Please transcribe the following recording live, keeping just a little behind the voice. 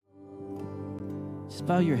Just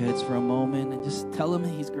bow your heads for a moment and just tell him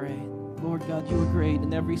he's great. Lord God, you are great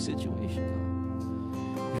in every situation,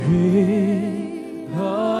 God. Great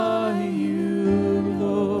are you,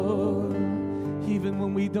 Lord, even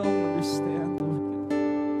when we don't understand, Lord God.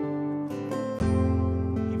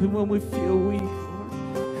 Even when we feel weak,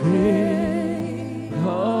 Lord. Great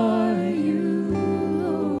are you,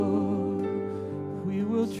 Lord. We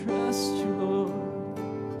will trust you, Lord.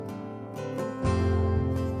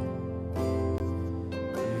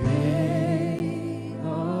 Great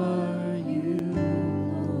are you,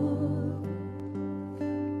 Lord.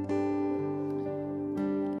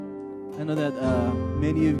 I know that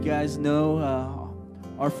many of you guys know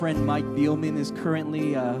our friend Mike Beelman is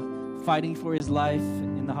currently fighting for his life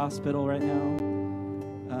in the hospital right now.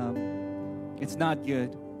 It's not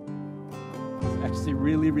good. It's actually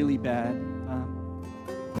really, really bad.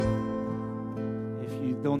 If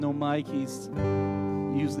you don't know Mike, he's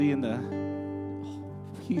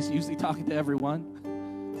usually talking to everyone.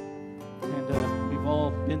 And we've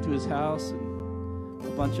all been to his house, and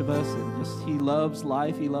a bunch of us, and just he loves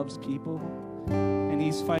life, he loves people. And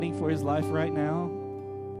he's fighting for his life right now.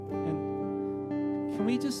 And can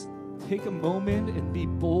we just take a moment and be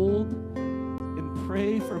bold and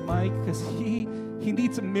pray for Mike, because he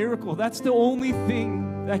needs a miracle. That's the only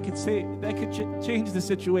thing that could change the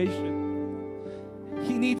situation.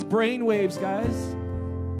 He needs brain waves, guys.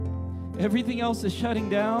 Everything else is shutting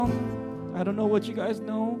down. I don't know what you guys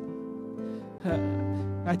know.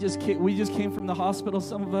 We just came from the hospital,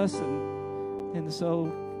 some of us, and so,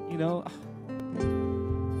 you know,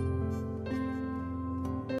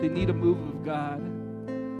 they need a move of God.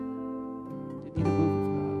 They need a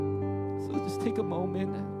move of God. So just take a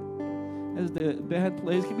moment as the band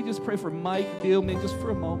plays. Can we just pray for Mike Beelman just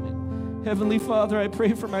for a moment? Heavenly Father, I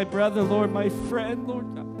pray for my brother, Lord, my friend, Lord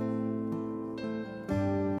God.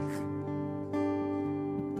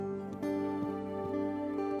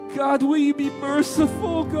 God, will you be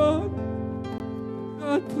merciful, God?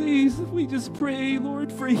 God, please, we just pray,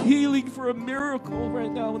 Lord, for healing, for a miracle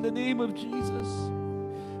right now in the name of Jesus.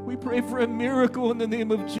 We pray for a miracle in the name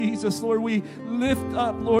of Jesus, Lord. We lift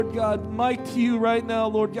up, Lord God, Mike to you right now,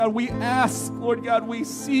 Lord God. We ask, Lord God, we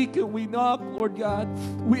seek and we knock, Lord God.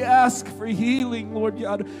 We ask for healing, Lord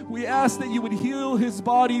God. We ask that you would heal his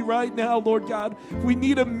body right now, Lord God. We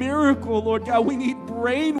need a miracle, Lord God. We need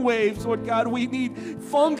brain waves, Lord God. We need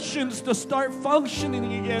functions to start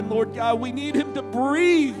functioning again, Lord God. We need him to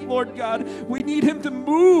breathe, Lord God. We need him to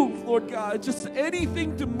move, Lord God. Just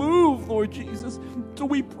anything to move, Lord Jesus. So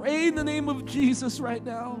we pray in the name of Jesus right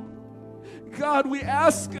now. God, we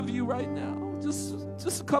ask of you right now.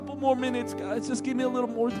 Just a couple more minutes, guys. Just give me a little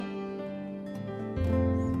more time.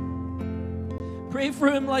 Pray for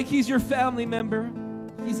him like he's your family member.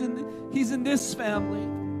 He's in this family.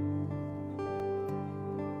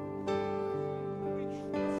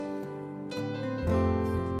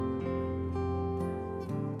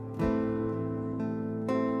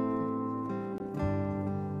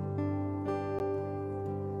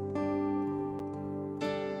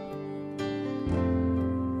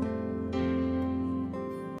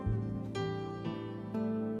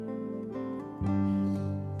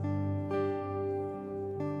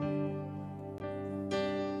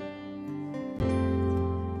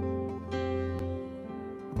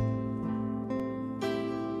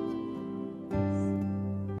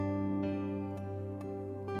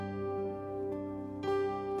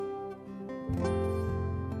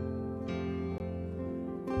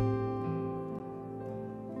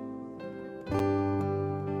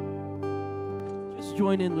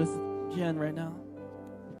 Join in with Jen right now.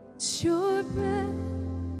 It's your breath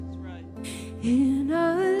in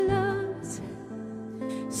our lungs,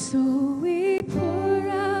 so we pour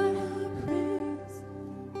out our praise,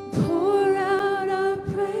 pour out our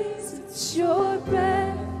praise. It's your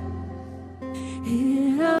breath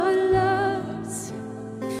in our lungs,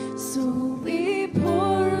 so we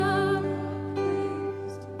pour out our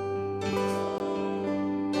praise.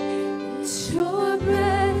 It's your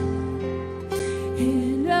breath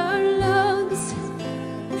in our lungs,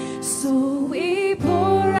 so we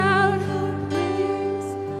pour out our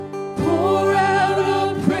praise, pour out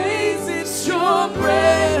our praise. It's your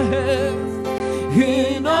breath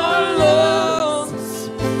in our lungs,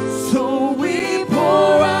 so we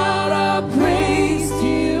pour out our praise to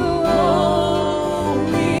you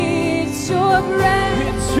only. It's your breath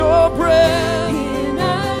in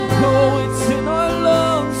our lungs, oh, it's in our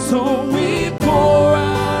lungs, so we pour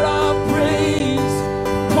out.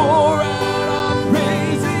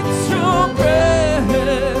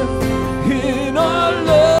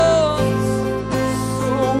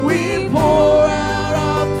 Pour out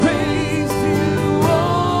our praise to you.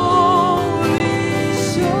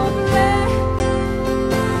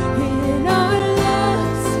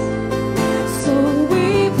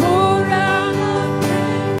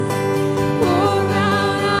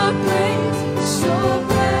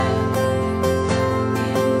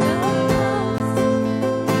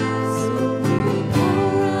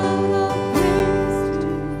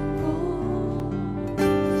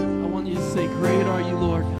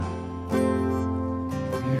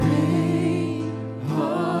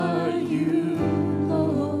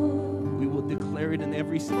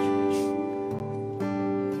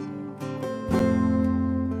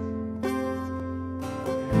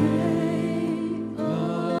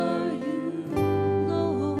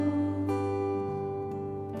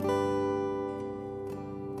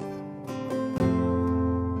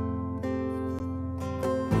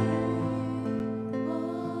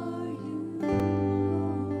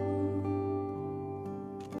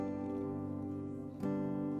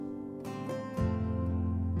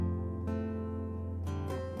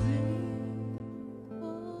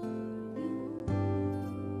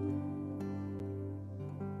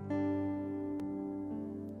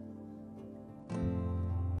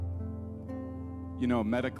 you know,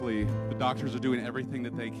 medically, the doctors are doing everything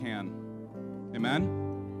that they can. Amen?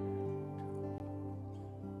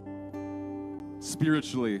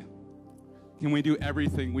 Spiritually, can we do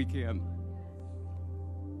everything we can?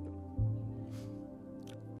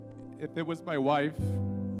 If it was my wife,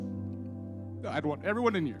 I'd want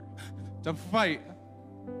everyone in here to fight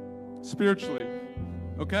spiritually,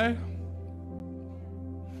 okay?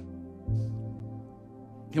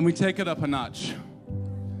 Can we take it up a notch?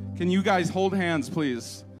 Can you guys hold hands,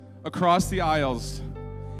 please, across the aisles?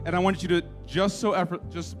 And I want you to, just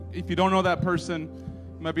if you don't know that person,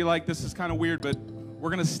 you might be like, this is kind of weird, but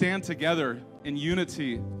we're going to stand together in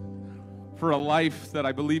unity for a life that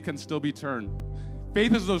I believe can still be turned.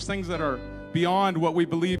 Faith is those things that are beyond what we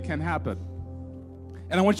believe can happen.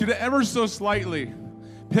 And I want you to ever so slightly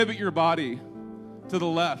pivot your body to the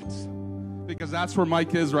left, because that's where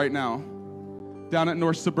Mike is right now, down at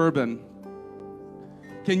North Suburban.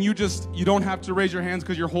 Can you don't have to raise your hands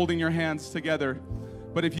because you're holding your hands together,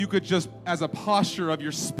 but if you could just, as a posture of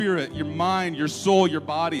your spirit, your mind, your soul, your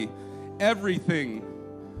body, everything,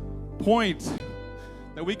 point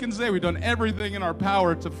that we can say we've done everything in our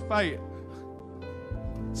power to fight.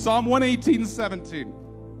 Psalm 118:17.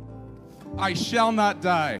 I shall not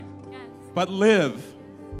die, but live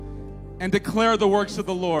and declare the works of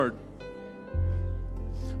the Lord.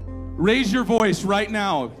 Raise your voice right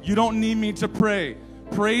now. You don't need me to pray.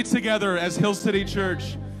 Pray together as Hill City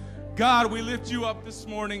Church. God, we lift you up this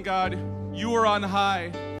morning, God. You are on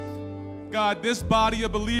high. God, this body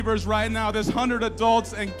of believers right now, this 100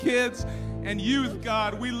 adults and kids and youth,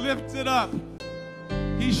 God, we lift it up.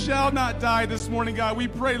 He shall not die this morning, God. We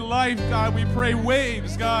pray life, God. We pray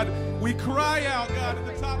waves, God. We cry out, God, at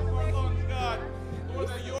the top of our lungs, God. Lord,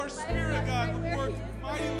 that your spirit, God, would work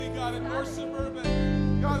mightily, God, in North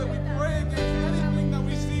Suburban. God, that we pray against anything that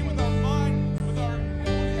we see with our mind, with our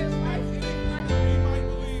motives, anything that we might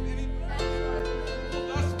believe, anything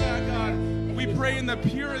hold us back, God. We pray in the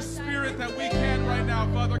purest spirit that we can right now,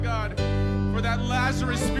 Father God, for that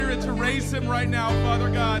Lazarus spirit to raise him right now, Father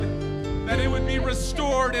God, that it would be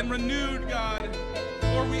restored and renewed, God.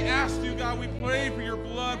 Lord, we ask you, God, we pray for your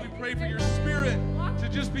blood, we pray for your spirit to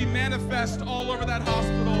just be manifest all over that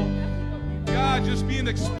hospital. God, just be an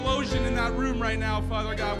explosion in that room right now,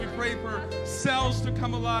 Father God. We pray for cells to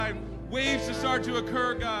come alive, waves to start to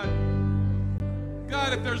occur, God.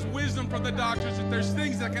 God, if there's wisdom from the doctors, if there's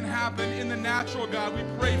things that can happen in the natural, God, we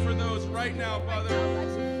pray for those right now, Father.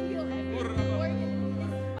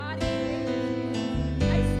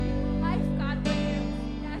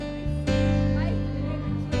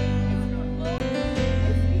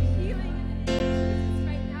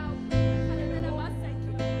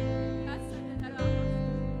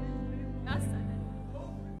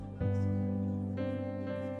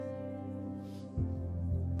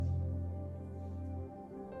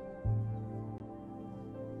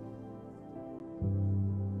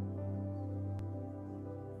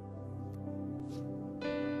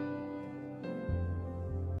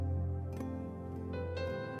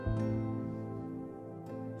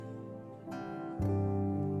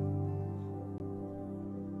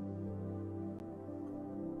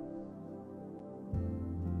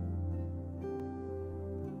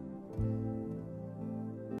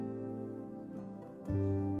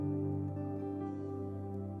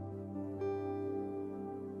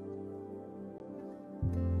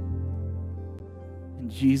 'In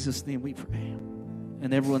Jesus' name we pray.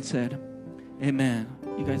 And everyone said, amen.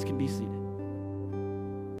 You guys can be seated.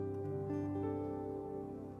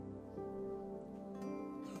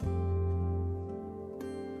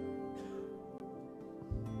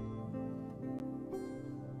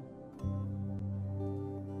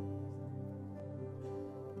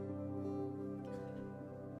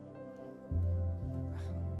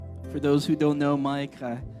 For those who don't know Mike,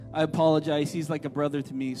 I apologize. He's like a brother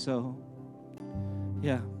to me, so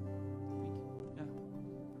yeah.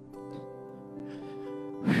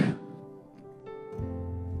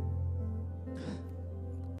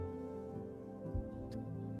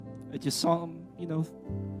 I just saw him,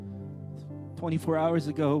 24 hours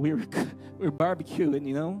ago. We were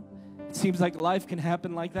barbecuing, It seems like life can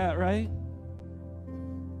happen like that, right?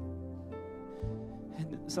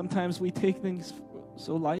 And sometimes we take things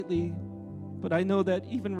so lightly, but I know that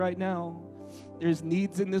even right now, there's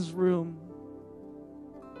needs in this room.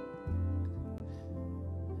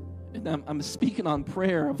 And I'm speaking on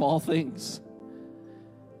prayer of all things.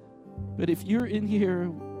 But if you're in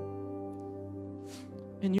here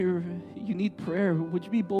and you need prayer, would you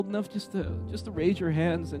be bold enough just to raise your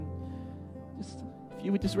hands, and if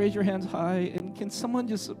you would just raise your hands high, and can someone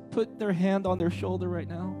just put their hand on their shoulder right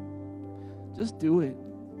now? Just do it.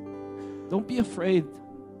 Don't be afraid.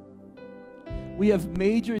 We have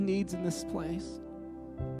major needs in this place.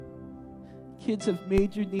 Kids have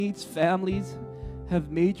major needs. Families have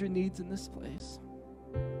major needs in this place.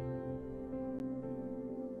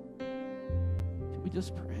 Can we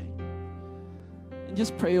just pray? And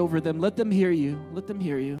just pray over them. Let them hear you. Let them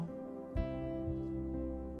hear you.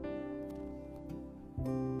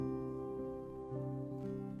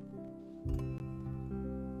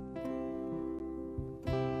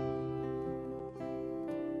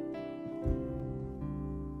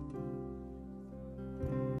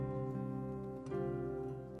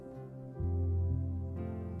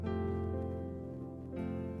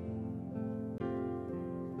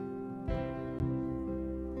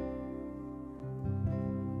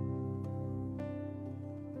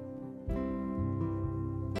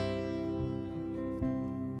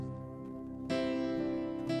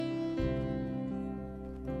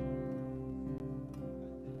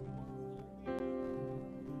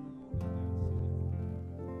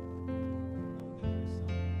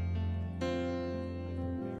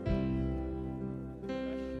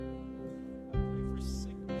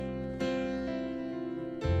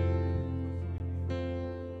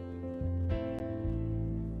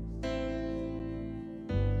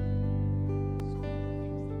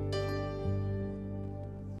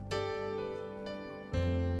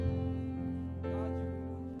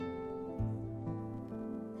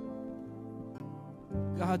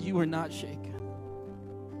 God, you are not shaken.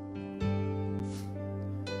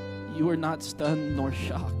 You are not stunned nor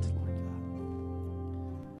shocked, Lord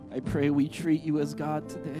God. I pray we treat you as God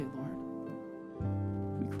today, Lord.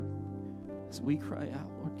 As we cry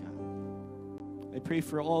out, Lord God. I pray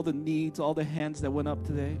for all the needs, all the hands that went up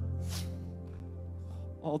today.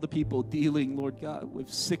 All the people dealing, Lord God, with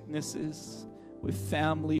sicknesses, with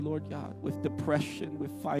family, Lord God, with depression,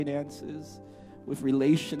 with finances, with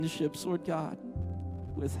relationships, Lord God,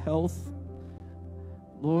 with health.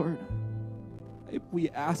 Lord, we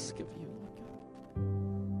ask of you, Lord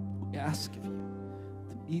God. We ask of you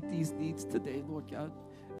to meet these needs today, Lord God,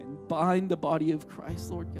 and bind the body of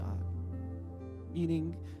Christ, Lord God.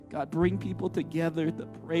 Meaning, God, bring people together to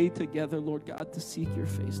pray together, Lord God, to seek your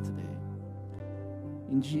face today.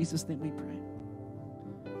 In Jesus' name we pray.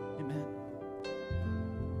 Amen.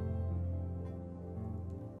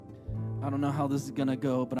 I don't know how this is going to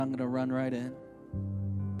go, but I'm going to run right in.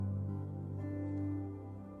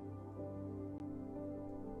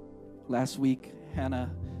 Last week,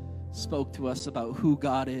 Hannah spoke to us about who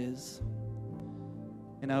God is.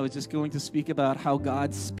 And I was just going to speak about how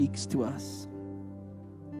God speaks to us.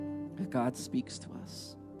 God speaks to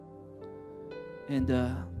us. And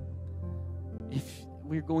if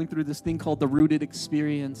we're going through this thing called the Rooted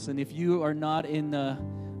Experience, and if you are not in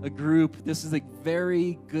a group, this is a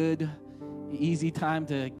very good, easy time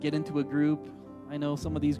to get into a group. I know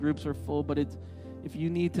some of these groups are full, but if you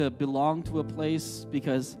need to belong to a place,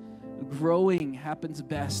 because growing happens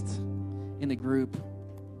best in a group.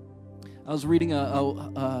 I was reading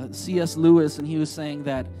a C.S. Lewis, and he was saying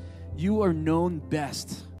that you are known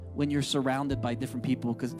best when you're surrounded by different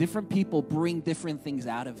people, because different people bring different things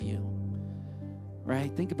out of you,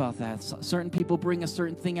 right? Think about that. Certain people bring a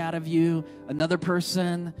certain thing out of you. Another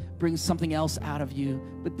person brings something else out of you.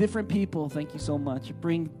 But different people, thank you so much,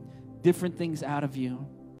 bring different things out of you.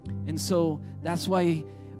 And so that's why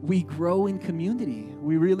we grow in community.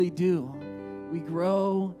 We really do. We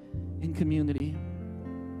grow in community.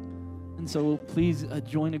 And so please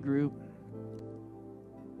join a group.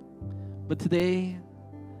 But today,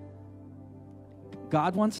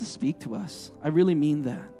 God wants to speak to us. I really mean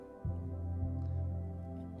that.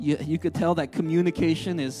 You could tell that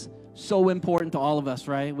communication is so important to all of us,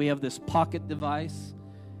 right? We have this pocket device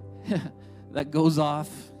that goes off.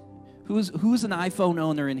 Who's an iPhone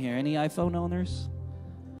owner in here? Any iPhone owners?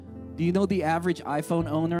 Do you know the average iPhone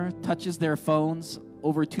owner touches their phones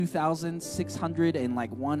over 2,600 and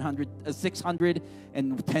like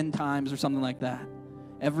 610 times or something like that?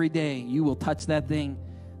 Every day you will touch that thing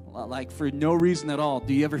like for no reason at all.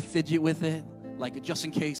 Do you ever fidget with it? Like just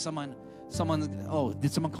in case someone, oh,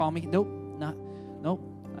 did someone call me? Nope.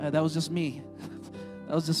 That was just me.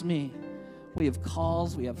 That was just me. We have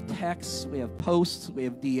calls, we have texts, we have posts, we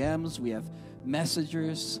have DMs, we have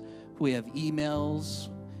messengers, we have emails,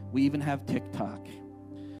 we even have TikTok,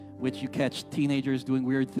 which you catch teenagers doing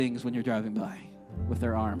weird things when you're driving by with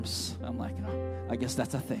their arms. I'm like, oh, I guess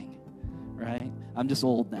that's a thing, right? I'm just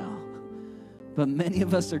old now. But many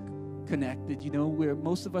of us are connected, where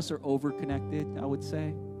most of us are over-connected, I would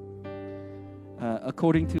say.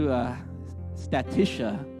 According to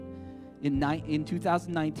Statisha, in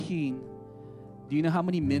 2019, do you know how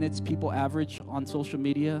many minutes people average on social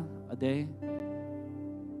media a day?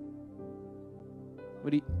 What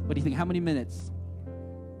do you think? How many minutes?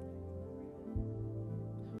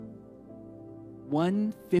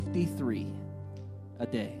 153 a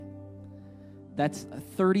day. That's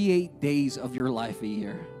 38 days of your life a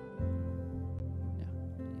year. Yeah.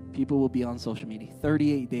 People will be on social media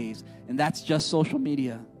 38 days, and that's just social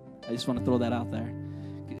media. I just want to throw that out there.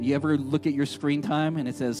 You ever look at your screen time and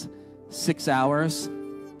it says 6 hours?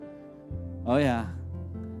 Oh yeah,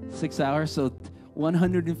 6 hours. So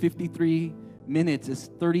 153 minutes is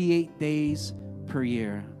 38 days per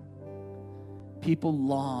year. People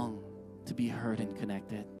long to be heard and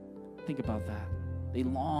connected. Think about that. They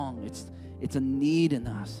long. It's a need in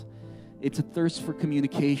us. It's a thirst for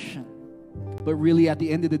communication. But really, at the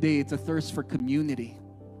end of the day, it's a thirst for community.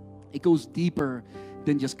 It goes deeper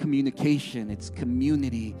than just communication. It's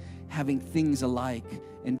community, having things alike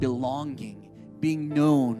and belonging, being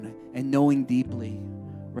known and knowing deeply,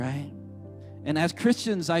 right? And as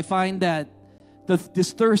Christians, I find that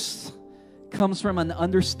this thirst comes from an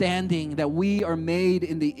understanding that we are made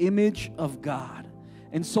in the image of God.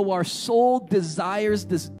 And so our soul desires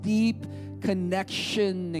this deep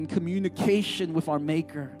connection and communication with our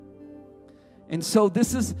Maker. And so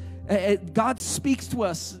this is, God speaks to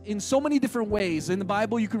us in so many different ways. In the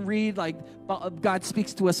Bible, you can read like God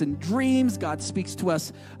speaks to us in dreams. God speaks to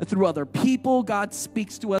us through other people. God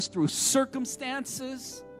speaks to us through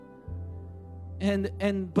circumstances.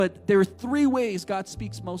 But there are three ways God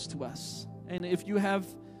speaks most to us. And if you have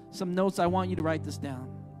some notes, I want you to write this down.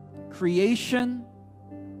 Creation,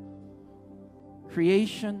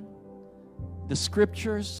 the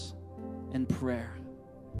scriptures, and prayer.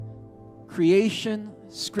 Creation,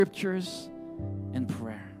 scriptures, and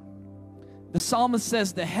prayer. The psalmist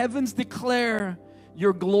says, the heavens declare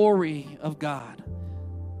your glory of God,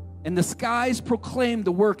 and the skies proclaim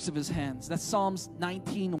the works of his hands. That's Psalms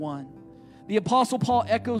 19:1. The Apostle Paul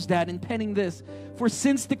echoes that in penning this. For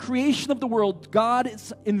since the creation of the world,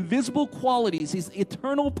 God's invisible qualities, his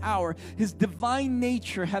eternal power, his divine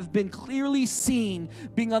nature have been clearly seen,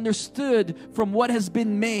 being understood from what has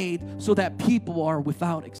been made, so that people are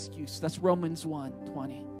without excuse. That's Romans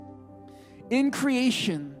 1:20. In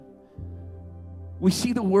creation, we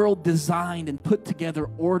see the world designed and put together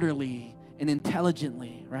orderly and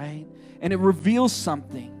intelligently, right? And it reveals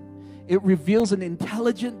something. It reveals an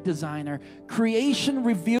intelligent designer. Creation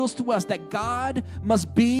reveals to us that God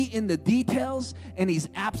must be in the details, and he's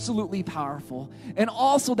absolutely powerful. And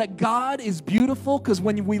also that God is beautiful, because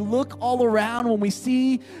when we look all around, when we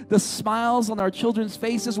see the smiles on our children's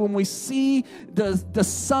faces, when we see the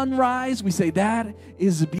sunrise, we say, that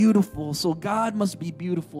is beautiful. So God must be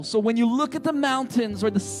beautiful. So when you look at the mountains, or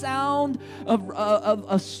the sound of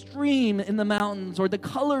a stream in the mountains, or the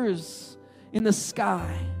colors in the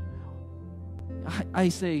sky, I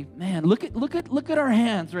say, man, look at our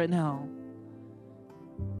hands right now.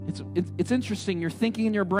 It's interesting. You're thinking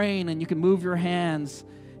in your brain and you can move your hands.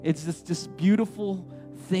 It's this beautiful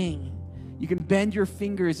thing. You can bend your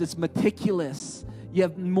fingers. It's meticulous. You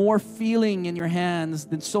have more feeling in your hands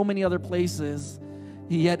than so many other places.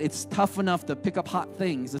 Yet it's tough enough to pick up hot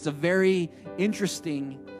things. It's a very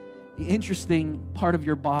interesting part of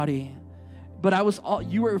your body. But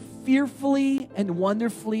you were fearfully and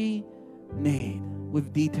wonderfully made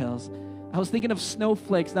with details. I was thinking of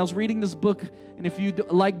snowflakes, and I was reading this book, and if you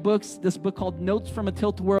like books, this book called Notes from a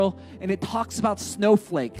Tilt-A-Whirl, and it talks about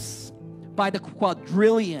snowflakes by the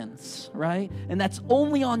quadrillions, right? And that's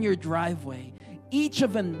only on your driveway. Each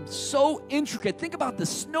of them so intricate. Think about the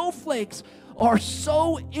snowflakes are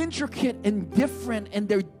so intricate and different, and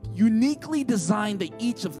they're uniquely designed to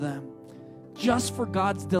each of them just for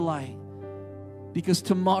God's delight, because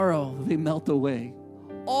tomorrow they melt away.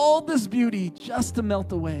 All this beauty just to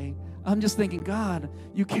melt away. I'm just thinking, God,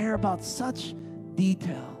 you care about such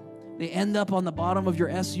detail. They end up on the bottom of your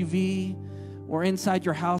SUV or inside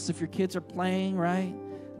your house if your kids are playing, right?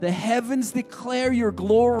 The heavens declare your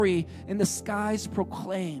glory, and the skies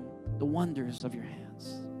proclaim the wonders of your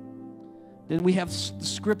hands. Then we have the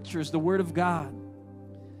scriptures, the Word of God.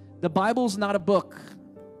 The Bible's not a book.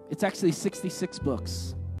 It's actually 66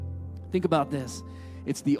 books. Think about this.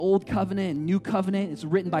 It's the Old Covenant and New Covenant. It's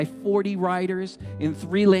written by 40 writers in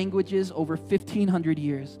 3 languages over 1,500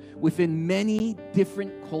 years within many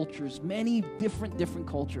different cultures, many different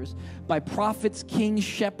cultures, by prophets, kings,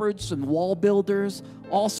 shepherds, and wall builders,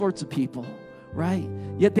 all sorts of people, right?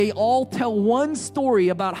 Yet they all tell one story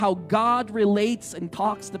about how God relates and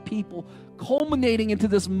talks to people, culminating into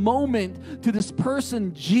this moment to this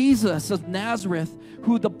person, Jesus of Nazareth,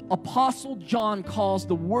 who the Apostle John calls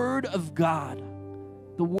the Word of God.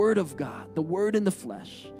 The Word of God, the Word in the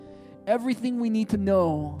flesh. Everything we need to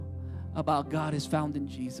know about God is found in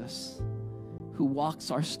Jesus, who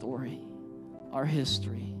walks our story, our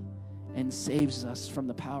history, and saves us from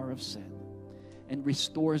the power of sin and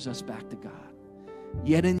restores us back to God.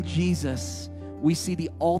 Yet in Jesus, we see the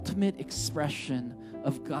ultimate expression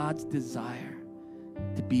of God's desire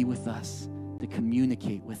to be with us, to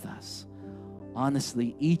communicate with us.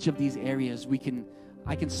 Honestly, each of these areas,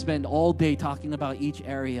 I can spend all day talking about each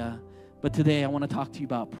area, but today I want to talk to you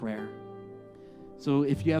about prayer. So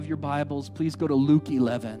if you have your Bibles, please go to Luke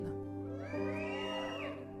 11.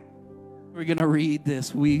 We're going to read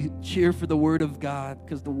this. We cheer for the Word of God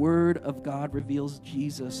because the Word of God reveals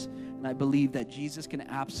Jesus, and I believe that Jesus can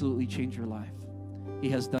absolutely change your life. He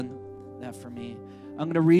has done that for me. I'm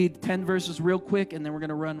going to read 10 verses real quick, and then we're going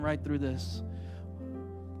to run right through this.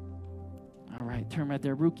 All right, turn right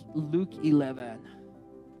there. Luke 11.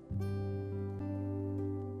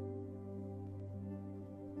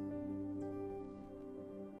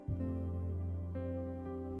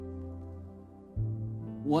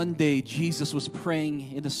 One day, Jesus was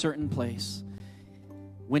praying in a certain place.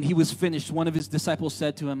 When he was finished, one of his disciples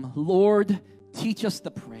said to him, "Lord, teach us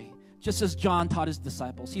to pray, just as John taught his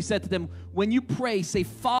disciples." He said to them, "When you pray, say,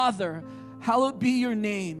 'Father, hallowed be your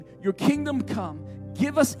name. Your kingdom come.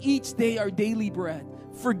 Give us each day our daily bread.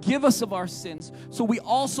 Forgive us of our sins, so we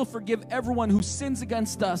also forgive everyone who sins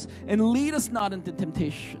against us. And lead us not into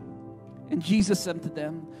temptation.'" And Jesus said to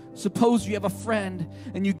them, "Suppose you have a friend,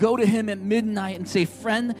 and you go to him at midnight and say,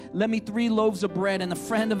 'Friend, let me 3 loaves of bread, and a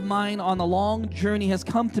friend of mine on a long journey has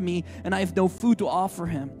come to me, and I have no food to offer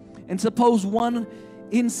him.' And suppose one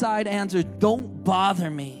inside answers, 'Don't bother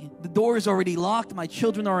me. The door is already locked. My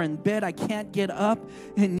children are in bed. I can't get up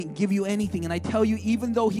and give you anything.' And I tell you,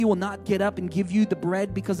 even though he will not get up and give you the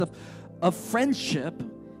bread because of friendship,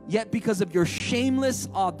 yet because of your shameless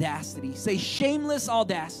audacity." Say, shameless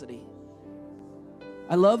audacity.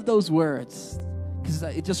 I love those words because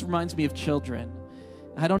it just reminds me of children.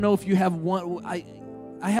 I don't know if you have one.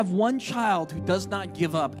 I have one child who does not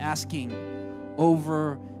give up asking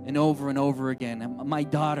over and over and over again. And my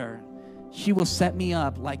daughter, she will set me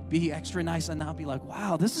up, like be extra nice, and I'll be like,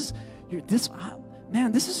 "Wow, this is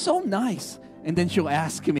so nice." And then she'll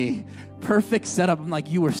ask me, perfect setup. I'm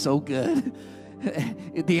like, "You were so good."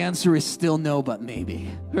 The answer is still no, but maybe,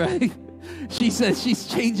 right? She says she's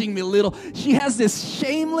changing me a little. She has this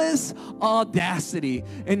shameless audacity.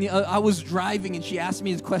 And I was driving and she asked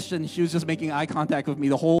me this question. She was just making eye contact with me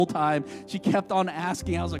the whole time. She kept on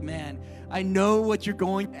asking. I was like, "Man, I know what you're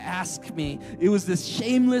going to ask me." It was this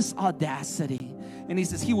shameless audacity. And he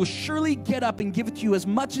says, "He will surely get up and give it to you as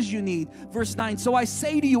much as you need." Verse 9, "So I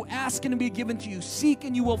say to you, ask and it will be given to you. Seek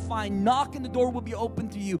and you will find. Knock and the door will be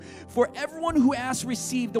opened to you. For everyone who asks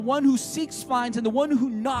receives. The one who seeks finds. And the one who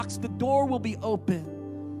knocks, the door will be open."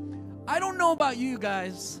 I don't know about you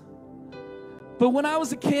guys, but when I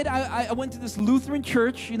was a kid, I went to this Lutheran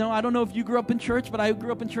church. You know, I don't know if you grew up in church, but I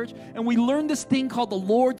grew up in church. And we learned this thing called the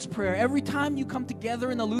Lord's Prayer. Every time you come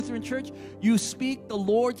together in the Lutheran church, you speak the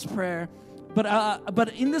Lord's Prayer. But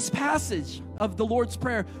in this passage of the Lord's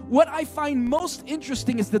Prayer, what I find most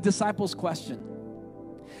interesting is the disciples' question.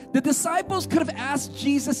 The disciples could have asked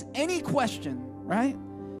Jesus any question, right?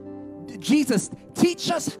 Jesus,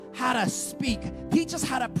 teach us how to speak. Teach us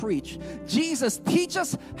how to preach. Jesus, teach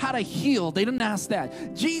us how to heal. They didn't ask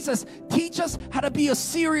that. Jesus, teach us how to be a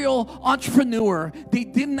serial entrepreneur. They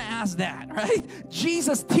didn't ask that, right?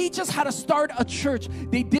 Jesus, teach us how to start a church.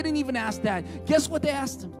 They didn't even ask that. Guess what they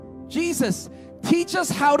asked him? Jesus, teach us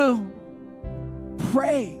how to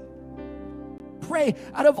pray. Pray.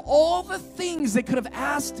 Out of all the things they could have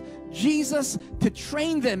asked Jesus to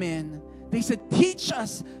train them in, they said, "Teach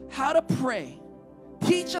us how to pray.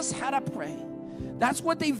 Teach us how to pray." That's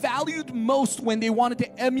what they valued most when they wanted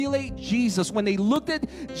to emulate Jesus. When they looked at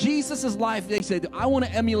Jesus' life, they said, "I want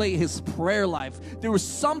to emulate his prayer life." There was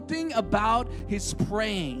something about his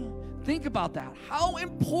praying. Think about that. How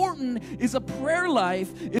important is a prayer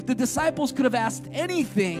life if the disciples could have asked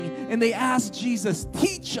anything and they asked Jesus,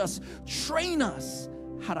 "Teach us, train us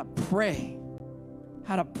how to pray."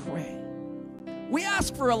 How to pray. We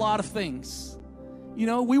ask for a lot of things. You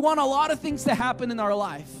know, we want a lot of things to happen in our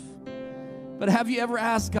life. But have you ever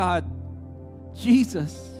asked God,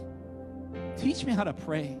 "Jesus, teach me how to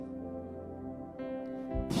pray.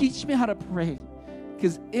 Teach me how to pray."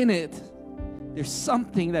 Because in it, there's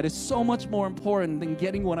something that is so much more important than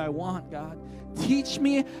getting what I want, God. Teach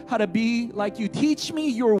me how to be like you. Teach me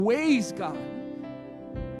your ways, God.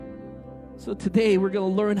 So today we're going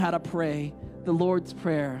to learn how to pray the Lord's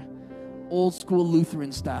Prayer, old school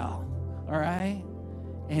Lutheran style, all right?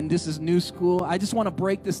 And this is new school. I just want to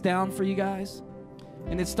break this down for you guys.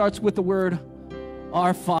 And it starts with the word,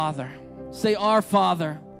 Our Father. Say, our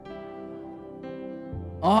Father.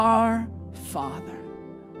 Our Father.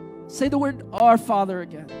 Say the word our Father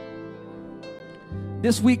again.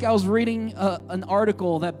 This week I was reading an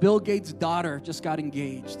article that Bill Gates' daughter just got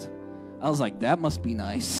engaged. I was like, that must be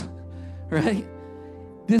nice, right?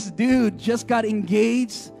 This dude just got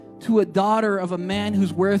engaged to a daughter of a man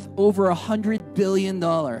who's worth over $100 billion,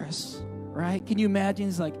 right? Can you imagine?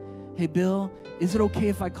 He's like, hey, Bill, is it okay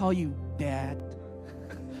if I call you Dad?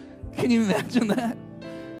 Can you imagine that?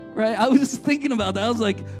 Right? I was just thinking about that. I was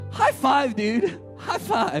like, high five, dude. High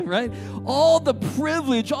five, right? All the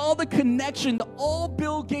privilege, all the connection, all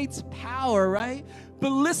Bill Gates' power, right?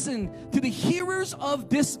 But listen to the hearers of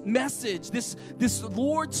this message, this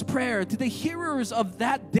Lord's Prayer, to the hearers of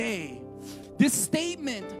that day, this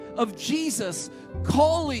statement of Jesus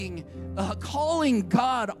calling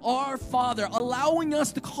God our Father, allowing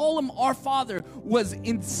us to call him our Father, was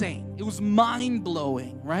insane. It was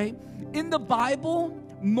mind-blowing, right? In the Bible,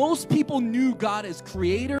 most people knew God as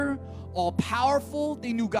creator, all-powerful.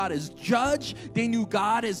 They knew God as judge. They knew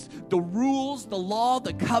God as the rules, the law,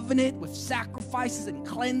 the covenant with sacrifices and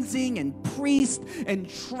cleansing and priests and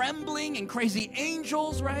trembling and crazy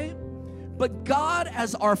angels, right? But God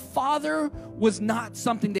as our Father was not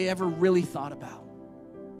something they ever really thought about.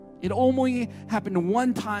 It only happened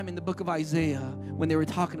one time in the book of Isaiah when they were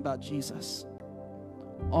talking about Jesus.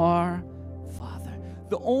 Our Father.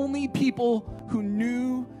 The only people who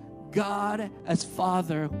knew God as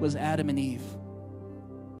Father was Adam and Eve.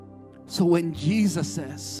 So when Jesus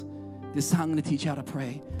says, this is how I'm going to teach you how to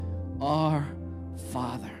pray, our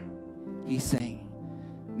Father, he's saying,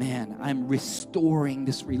 man, I'm restoring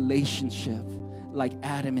this relationship like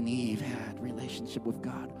Adam and Eve had relationship with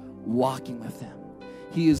God, walking with him.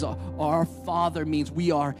 He is our Father, means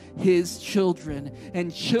we are his children,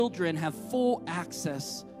 and children have full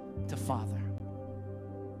access to Father.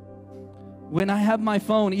 When I have my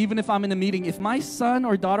phone, even if I'm in a meeting, if my son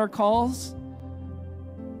or daughter calls,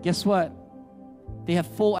 guess what? They have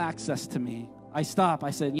full access to me. I stop.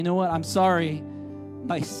 I said, you know what? I'm sorry.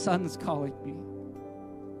 My son's calling me.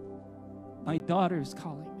 My daughter's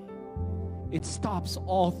calling me. It stops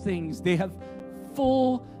all things. They have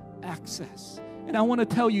full access. And I want to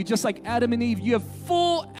tell you, just like Adam and Eve, you have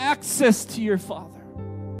full access to your Father.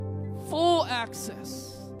 Full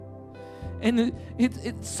access. And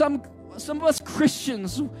some of us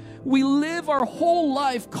Christians, we live our whole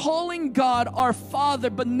life calling God our Father,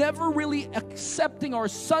 but never really accepting our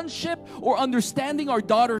sonship or understanding our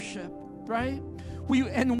daughtership, right?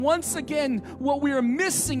 And once again, what we are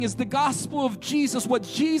missing is the gospel of Jesus, what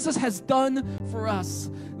Jesus has done for us.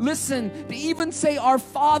 Listen, to even say our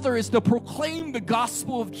Father is to proclaim the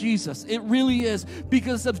gospel of Jesus. It really is.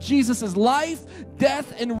 Because of Jesus' life,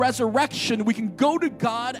 death, and resurrection, we can go to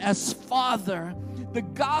God as Father. The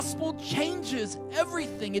gospel changes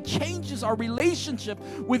everything. It changes our relationship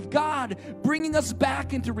with God, bringing us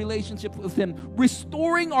back into relationship with him,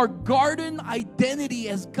 restoring our garden identity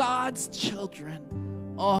as God's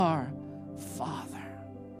children. Our Father.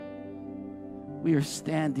 We are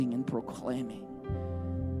standing and proclaiming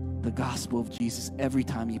the gospel of Jesus every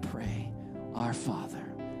time you pray, our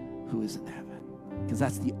Father who is in heaven. Because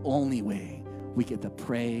that's the only way we get to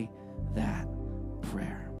pray that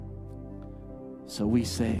prayer. So we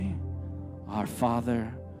say, our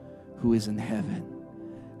Father who is in heaven,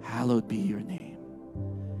 hallowed be your name.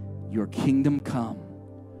 Your kingdom come,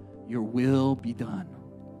 your will be done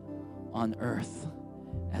on earth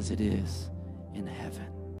as it is in heaven.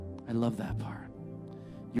 I love that part.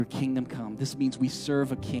 Your kingdom come. This means we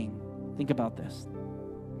serve a king. Think about this.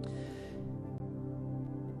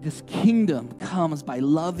 This kingdom comes by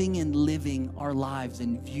loving and living our lives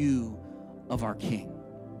in view of our king.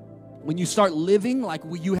 When you start living like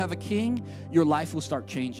you have a king, your life will start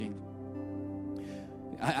changing.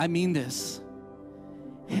 I mean this.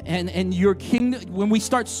 And your king, when we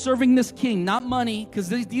start serving this king, not money, because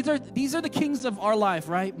these are the kings of our life,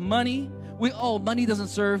 right? Money. Money doesn't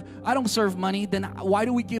serve. I don't serve money. Then why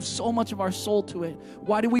do we give so much of our soul to it?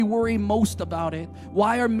 Why do we worry most about it?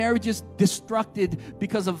 Why are marriages destructed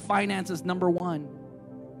because of finances, number one?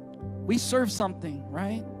 We serve something,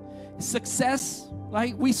 right? Success,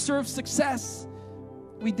 right? We serve success.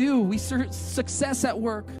 We do. We serve success at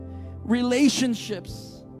work,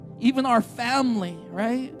 relationships, even our family,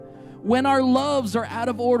 right? When our loves are out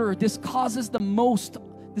of order, this causes most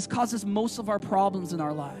of our problems in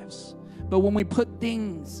our lives. But when we put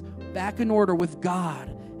things back in order with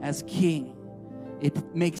God as King,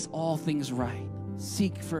 it makes all things right.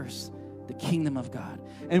 Seek first the kingdom of God.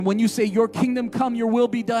 And when you say, your kingdom come, your will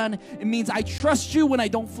be done, it means I trust you when I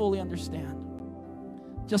don't fully understand.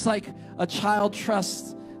 Just like a child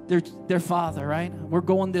trusts their father, right? We're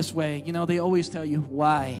going this way. You know, they always tell you,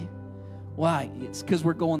 why? Why? It's because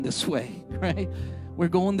we're going this way, right? We're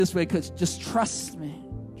going this way because just trust me.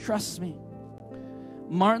 Trust me.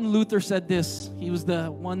 Martin Luther said this. He was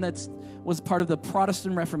the one that was part of the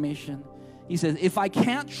Protestant Reformation. He says, if I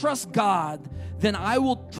can't trust God, then I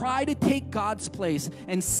will try to take God's place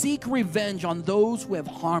and seek revenge on those who have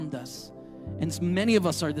harmed us. And many of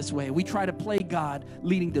us are this way. We try to play God,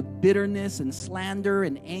 leading to bitterness and slander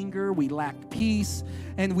and anger. We lack peace,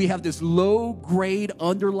 and we have this low-grade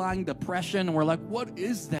underlying depression, and we're like, what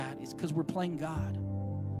is that? It's because we're playing God.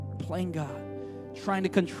 We're playing God, trying to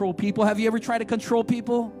control people. Have you ever tried to control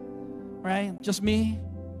people? Right? Just me?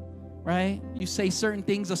 Right? You say certain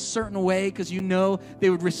things a certain way because you know they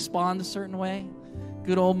would respond a certain way.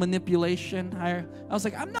 Good old manipulation. I was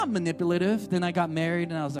like, I'm not manipulative. Then I got married,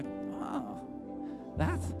 and I was like,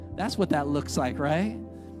 that's what that looks like, right?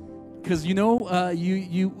 Because you know,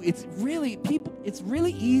 it's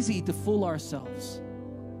really easy to fool ourselves.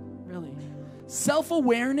 Really,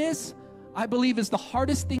 self-awareness, I believe, is the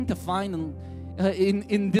hardest thing to find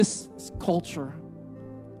in this culture.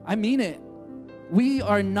 I mean it. We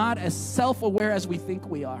are not as self-aware as we think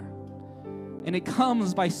we are, and it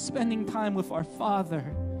comes by spending time with our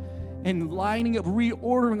Father and lining up,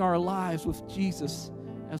 reordering our lives with Jesus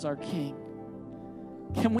as our King.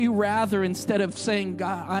 Can we rather, instead of saying,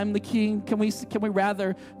 God, I'm the King, can we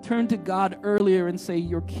rather turn to God earlier and say,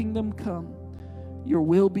 your kingdom come, your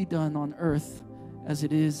will be done on earth as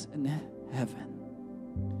it is in heaven.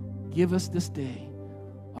 Give us this day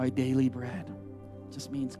our daily bread. It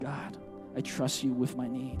just means, God, I trust you with my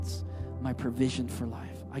needs, my provision for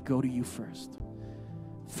life. I go to you first.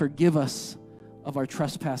 Forgive us of our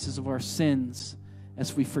trespasses, of our sins,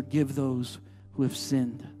 as we forgive those who have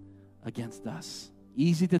sinned against us.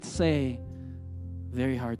 Easy to say,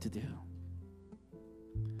 very hard to do.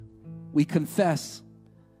 We confess.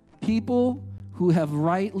 People who have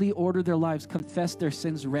rightly ordered their lives confess their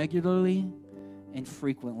sins regularly and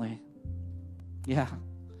frequently. Yeah.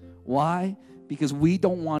 Why? Because we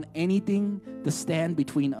don't want anything to stand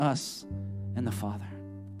between us and the Father.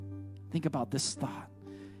 Think about this thought.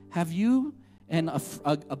 Have you and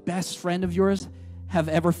a best friend of yours have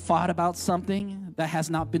ever fought about something that has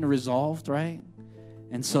not been resolved, right?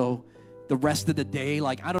 And so the rest of the day,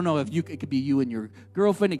 like, I don't know if it could be you and your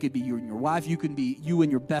girlfriend, it could be you and your wife, you can be you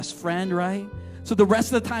and your best friend, right? So the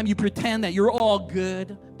rest of the time you pretend that you're all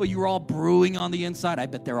good, but you're all brewing on the inside. I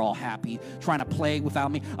bet they're all happy, trying to play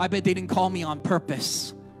without me. I bet they didn't call me on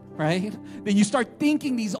purpose, right? Then you start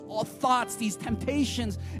thinking these thoughts, these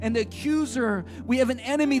temptations, and the accuser, we have an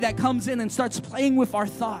enemy that comes in and starts playing with our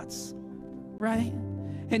thoughts, right?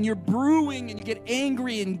 And you're brewing and you get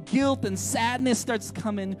angry and guilt and sadness starts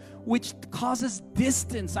coming, which causes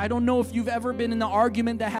distance. I don't know if you've ever been in an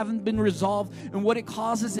argument that haven't been resolved, and what it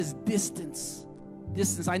causes is distance.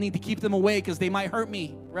 Distance. I need to keep them away because they might hurt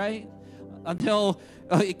me, right? Until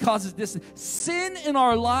it causes distance. Sin in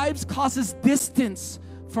our lives causes distance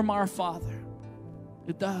from our Father.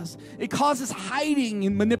 It does. It causes hiding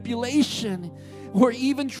and manipulation, or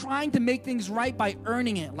even trying to make things right by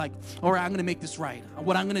earning it. Like, all right, I'm going to make this right.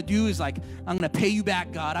 What I'm going to do is, like, I'm going to pay you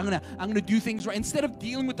back, God. I'm going to do things right. Instead of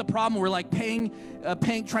dealing with the problem, we're like trying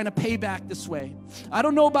to pay back this way. I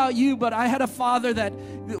don't know about you, but I had a father that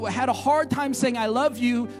had a hard time saying I love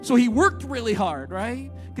you, so he worked really hard,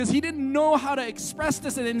 right? Because he didn't know how to express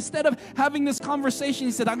this, and instead of having this conversation,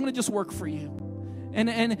 he said, I'm going to just work for you. And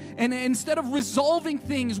instead of resolving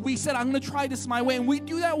things, we said, I'm going to try this my way. And we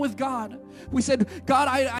do that with God. We said, God,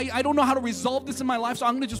 I don't know how to resolve this in my life, so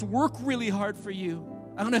I'm going to just work really hard for you.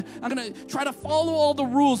 I'm going to try to follow all the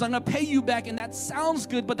rules. I'm going to pay you back. And that sounds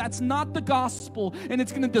good, but that's not the gospel. And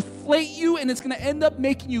it's going to deflate you, and it's going to end up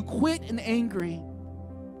making you quit and angry.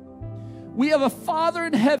 We have a Father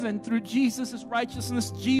in heaven through Jesus'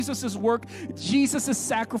 righteousness, Jesus' work, Jesus'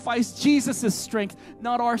 sacrifice, Jesus' strength,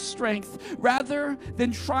 not our strength. Rather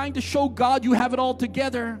than trying to show God you have it all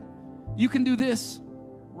together, you can do this.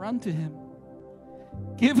 Run to Him.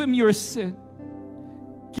 Give Him your sin.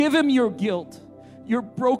 Give Him your guilt, your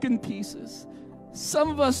broken pieces. Some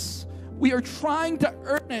of us, we are trying to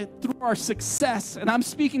earn it through our success. And I'm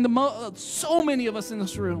speaking to so many of us in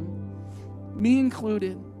this room, me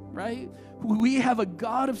included. Right? We have a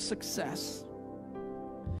God of success,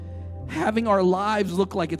 having our lives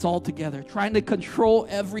look like it's all together, trying to control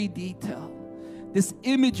every detail. This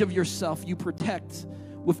image of yourself you protect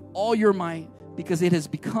with all your might because it has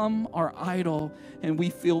become our idol, and we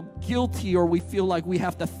feel guilty, or we feel like we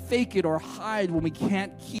have to fake it or hide when we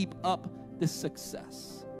can't keep up this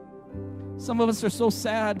success. Some of us are so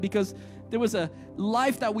sad because There was a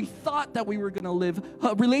life that we thought that we were going to live,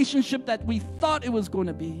 a relationship that we thought it was going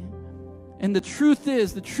to be. And the truth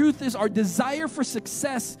is our desire for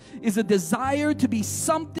success is a desire to be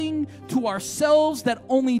something to ourselves that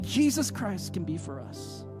only Jesus Christ can be for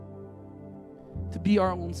us. To be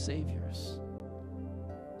our own saviors.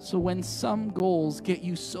 So when some goals get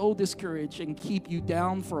you so discouraged and keep you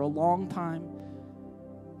down for a long time,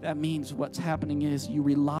 that means what's happening is you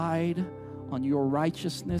relied on your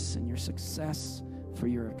righteousness and your success for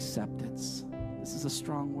your acceptance. This is a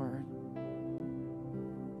strong word.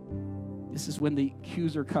 This is when the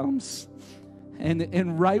accuser comes.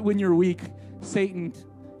 And right when you're weak, Satan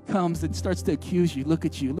comes and starts to accuse you. Look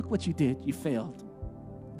at you. Look what you did. You failed.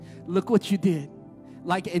 Look what you did.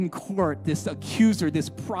 Like in court, this accuser, this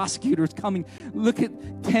prosecutor is coming. Look at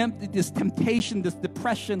this temptation, this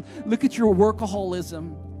depression. Look at your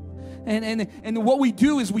workaholism. And what we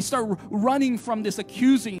do is we start running from this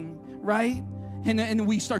accusing, right? And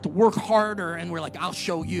we start to work harder, and we're like, I'll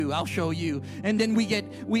show you. And then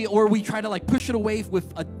we try to like push it away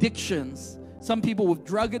with addictions. Some people with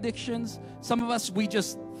drug addictions. Some of us, we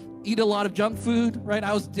just eat a lot of junk food, right?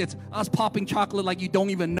 I was popping chocolate like you don't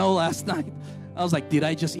even know last night. I was like, did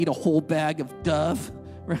I just eat a whole bag of Dove,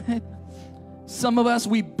 right? Some of us,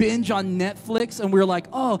 we binge on Netflix, and we're like,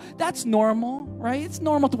 oh, that's normal, right? It's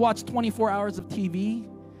normal to watch 24 hours of TV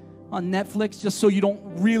on Netflix just so you don't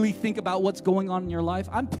really think about what's going on in your life.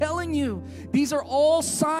 I'm telling you, these are all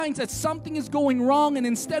signs that something is going wrong, and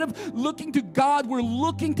instead of looking to God, we're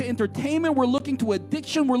looking to entertainment, we're looking to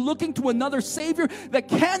addiction, we're looking to another Savior that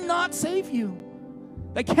cannot save you,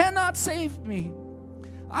 that cannot save me.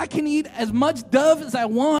 I can eat as much Dove as I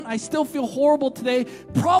want. I still feel horrible today,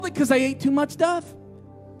 probably because I ate too much Dove,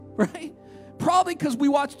 right? Probably because we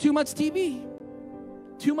watch too much TV,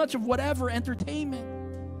 too much of whatever entertainment.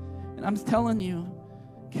 And I'm telling you,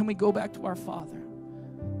 can we go back to our Father?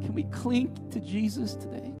 Can we cling to Jesus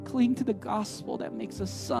today? Cling to the gospel that makes us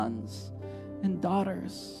sons and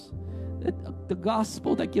daughters. The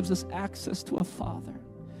gospel that gives us access to a Father.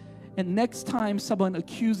 And next time someone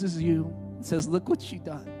accuses you and says, look what you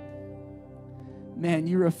done. Man,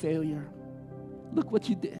 you're a failure. Look what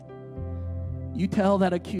you did. You tell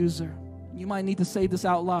that accuser, you might need to say this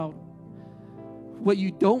out loud. What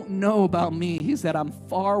you don't know about me is that I'm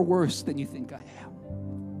far worse than you think I am.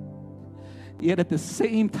 Yet at the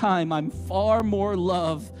same time, I'm far more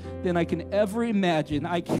loved than I can ever imagine.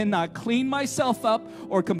 I cannot clean myself up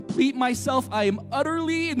or complete myself. I am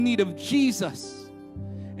utterly in need of Jesus.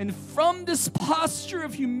 And from this posture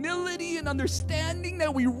of humility and understanding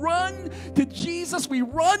that we run to Jesus, we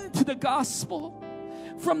run to the gospel.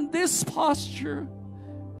 From this posture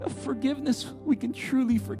of forgiveness, we can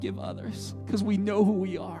truly forgive others because we know who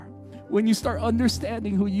we are. When you start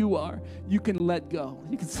understanding who you are, you can let go.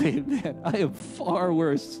 You can say, man, I am far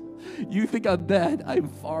worse. You think I'm bad, I am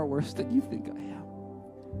far worse than you think I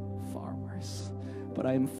am. Far worse. But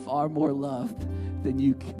I am far more loved than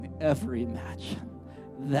you can ever imagine.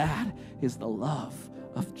 That is the love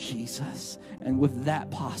of Jesus. And with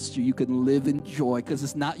that posture, you can live in joy because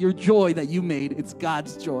it's not your joy that you made, it's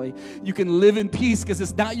God's joy. You can live in peace because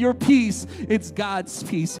it's not your peace, it's God's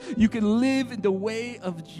peace. You can live in the way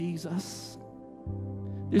of Jesus.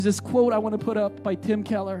 There's this quote I want to put up by Tim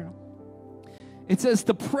Keller. It says,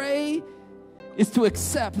 to pray is to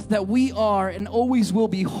accept that we are and always will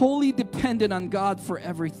be wholly dependent on God for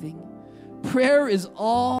everything. Prayer is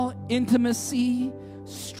all intimacy,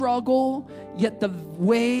 struggle, yet the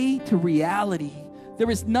way to reality. There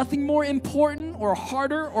is nothing more important or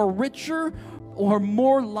harder or richer or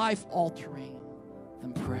more life-altering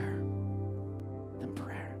than prayer.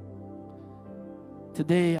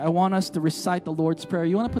 Today, I want us to recite the Lord's Prayer.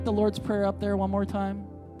 You want to put the Lord's Prayer up there one more time?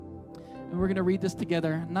 And we're going to read this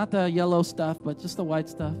together. Not the yellow stuff, but just the white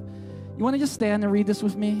stuff. You want to just stand and read this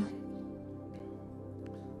with me?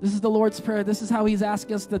 This is the Lord's Prayer. This is how He's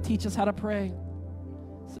asking us to teach us how to pray.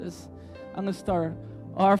 Says, I'm going to start.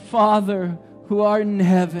 Our Father, who art in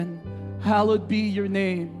heaven, hallowed be your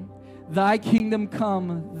name. Thy kingdom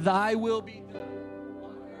come, thy will be done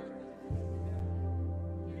on earth as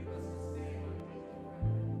it is in heaven. Give us this day our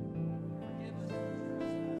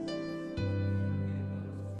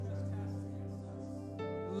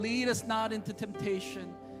daily. Lead us not into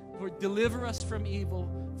temptation, but deliver us from evil.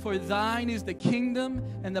 For thine is the kingdom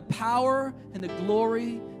and the power and the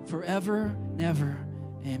glory forever and ever.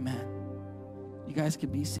 Amen. You guys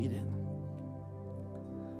can be seated.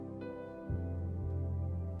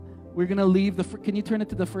 We're going to leave can you turn it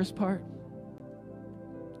to the first part?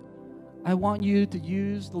 I want you to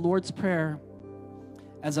use the Lord's Prayer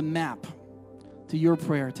as a map to your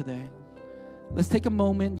prayer today. Let's take a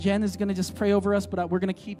moment. Jen is going to just pray over us, but we're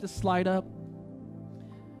going to keep the slide up.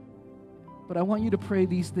 But I want you to pray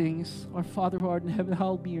these things. Our Father who art in heaven,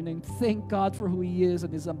 hallowed be your name. Thank God for who He is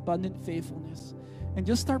and His abundant faithfulness. And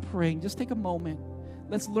just start praying. Just take a moment.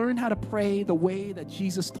 Let's learn how to pray the way that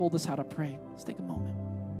Jesus told us how to pray. Let's take a moment.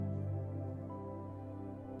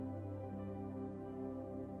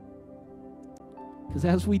 Because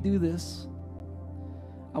as we do this,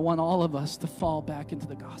 I want all of us to fall back into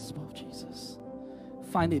the gospel of Jesus.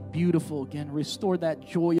 Find it beautiful again. Restore that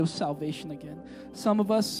joy of salvation again. Some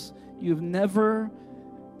of us, you've never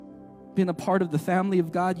been a part of the family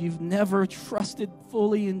of God. You've never trusted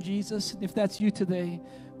fully in Jesus. And if that's you today,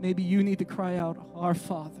 maybe you need to cry out, Our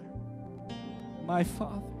Father, my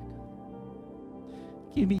Father,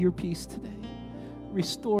 give me your peace today.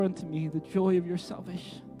 Restore unto me the joy of your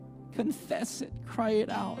salvation. Confess it. Cry it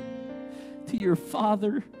out to your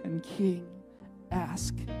Father and King.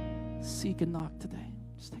 Ask, seek, and knock today.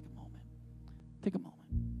 Just take a moment. Take a moment.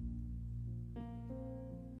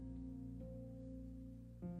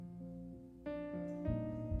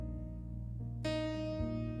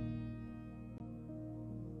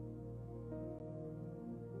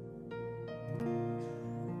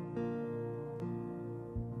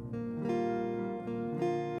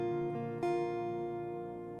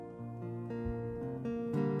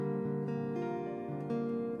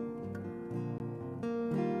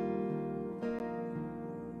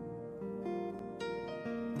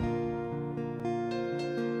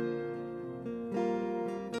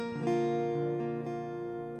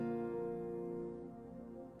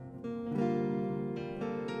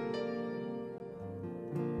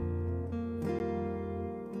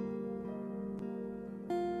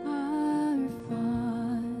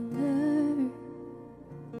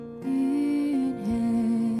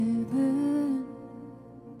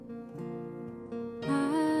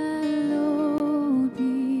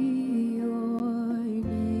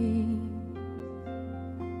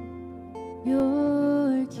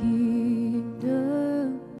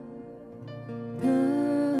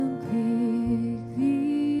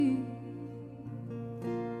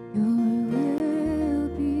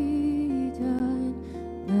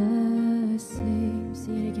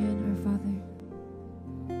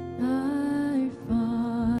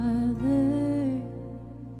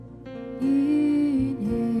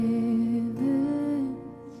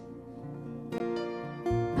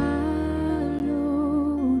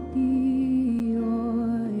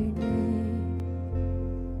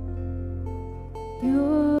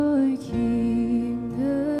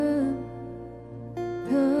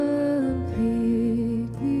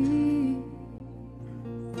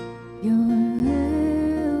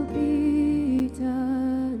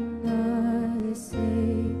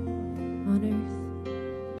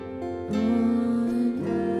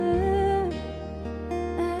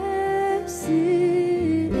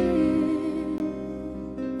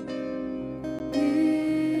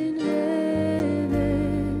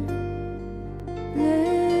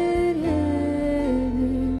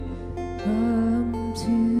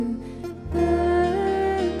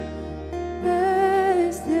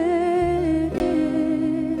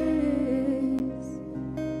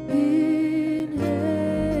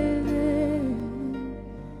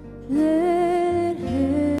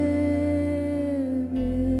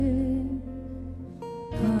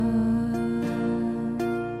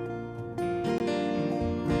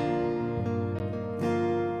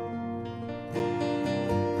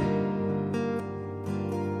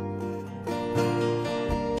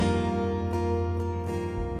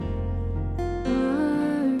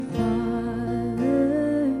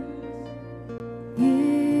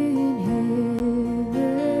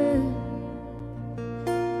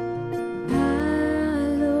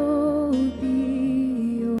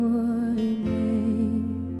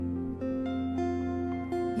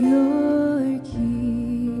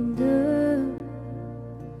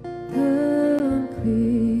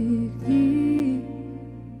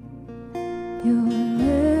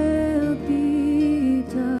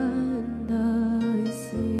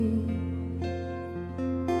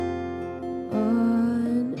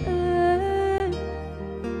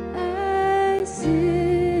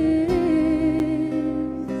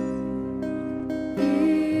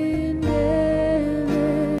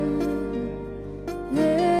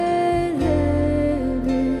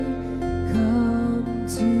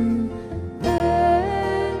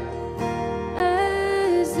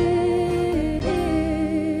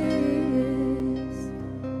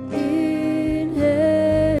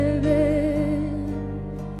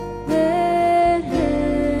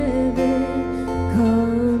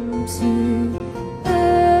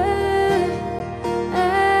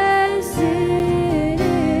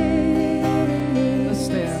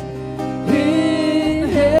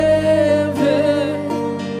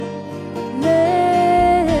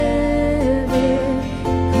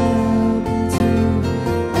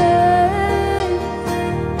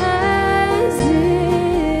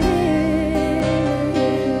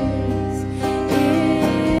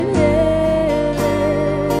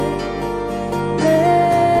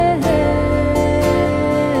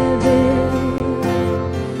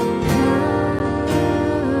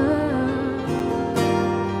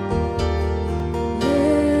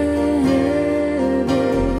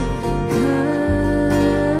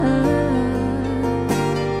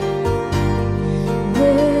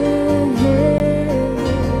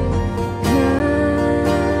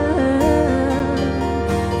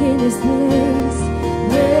 this place.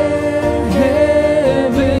 Let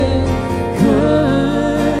heaven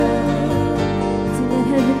come. Sing,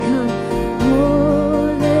 let heaven come.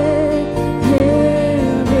 Oh, let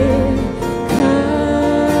heaven come.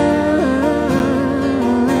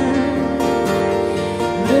 Let heaven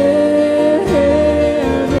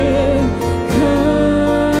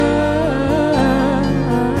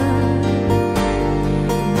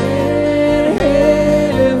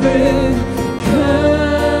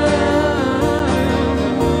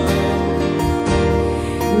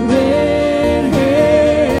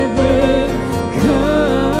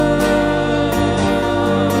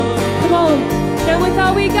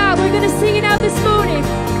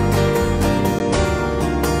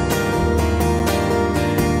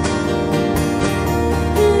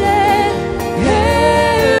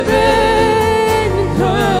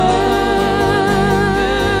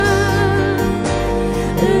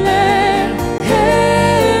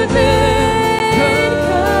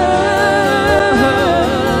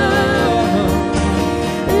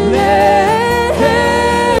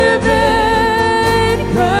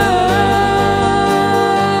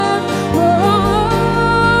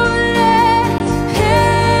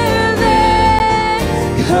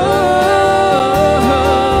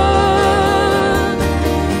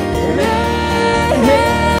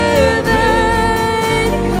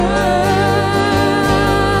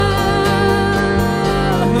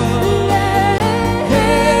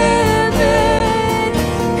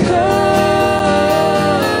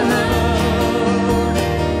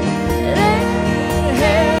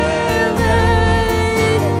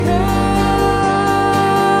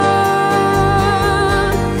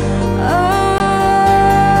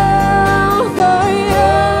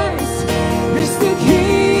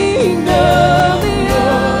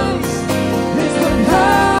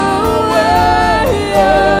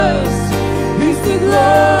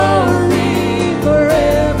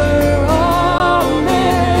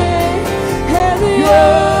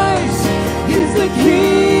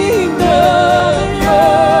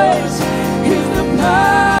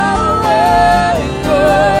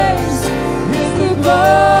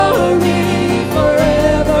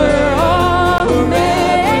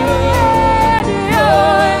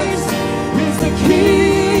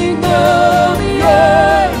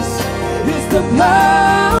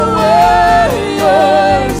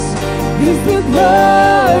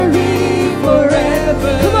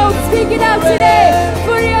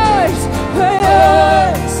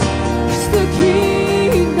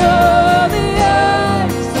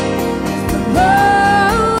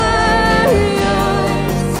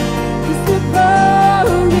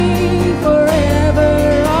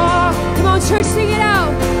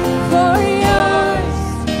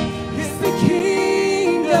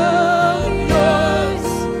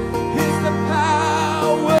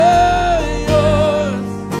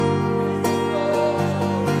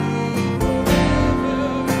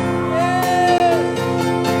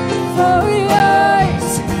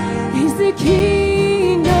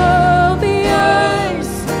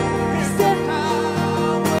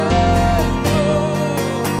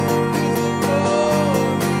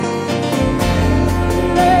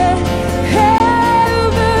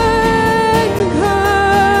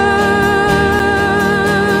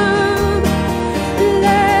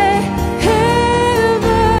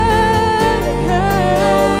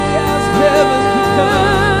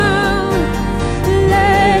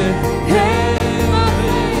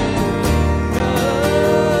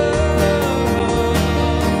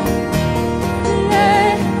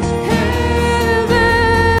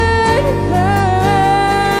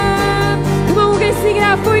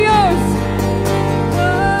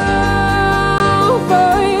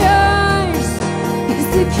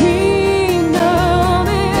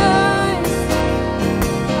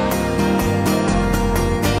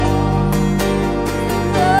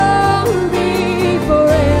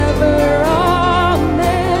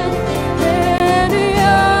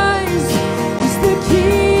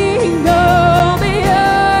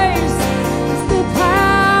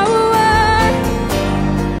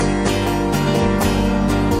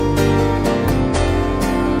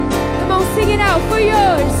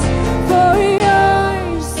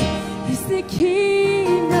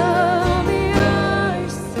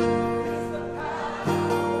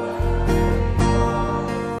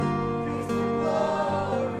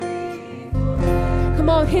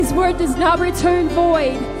His word does not return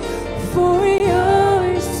void. For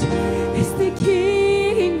yours is the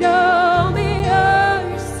kingdom,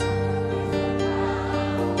 yours.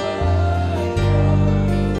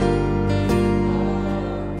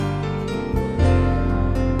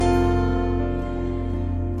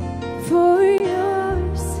 For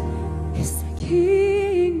yours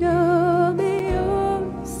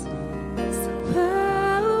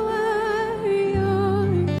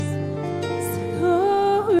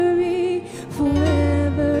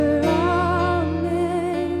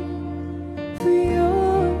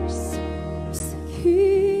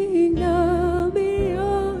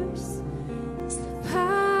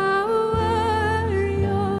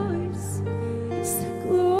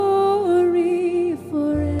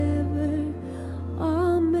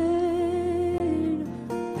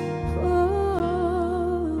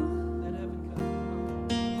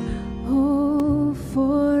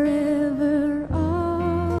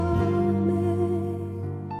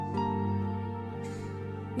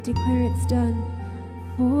done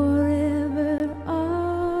forever.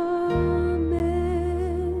 Amen.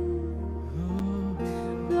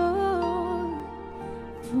 Lord,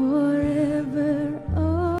 forever.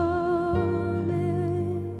 Amen.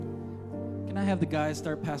 Can I have the guys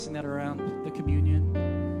start passing that around, the communion?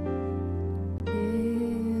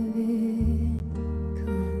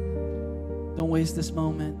 Don't waste this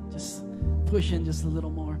moment. Just push in just a little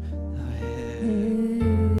more.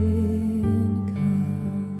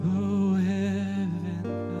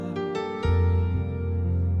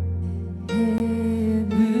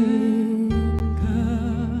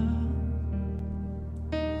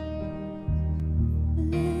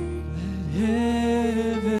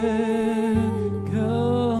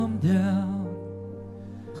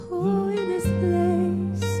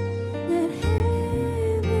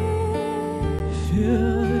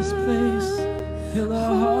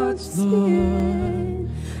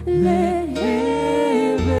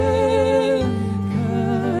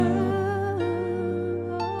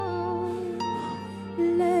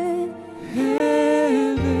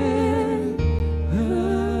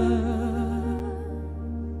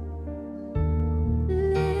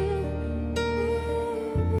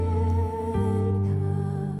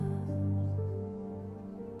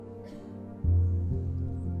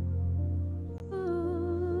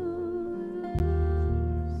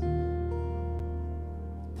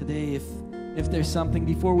 Today, if there's something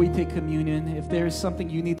before we take communion, if there's something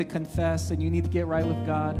you need to confess and you need to get right with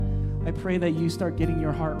God, I pray that you start getting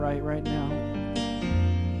your heart right now.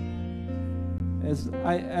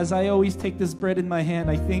 As I always take this bread in my hand,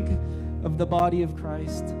 I think of the body of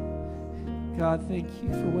Christ. God, thank you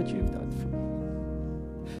for what you've done for me.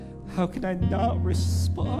 How can I not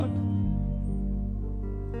respond?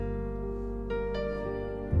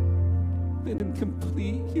 Been in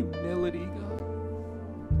complete humility, God.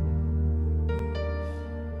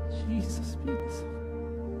 Jesus, be this.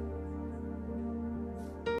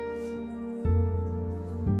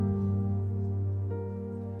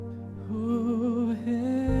 Oh,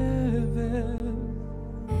 heaven,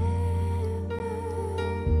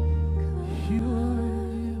 you are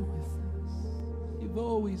here with us. You've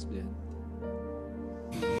always been.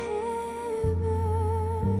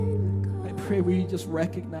 I pray we just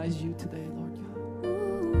recognize you today, Lord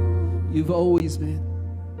God. You've always been.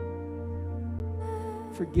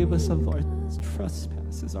 Forgive us of our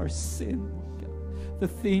trespasses, our sin, Lord God. The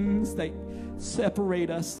things that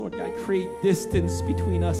separate us, Lord God, create distance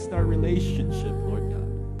between us and our relationship, Lord God.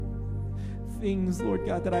 Things, Lord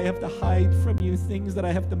God, that I have to hide from you, things that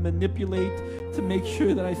I have to manipulate to make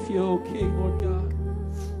sure that I feel okay, Lord God.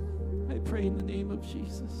 I pray in the name of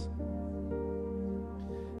Jesus.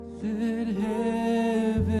 Let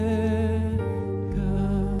heaven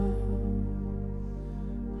come.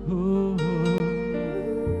 Oh.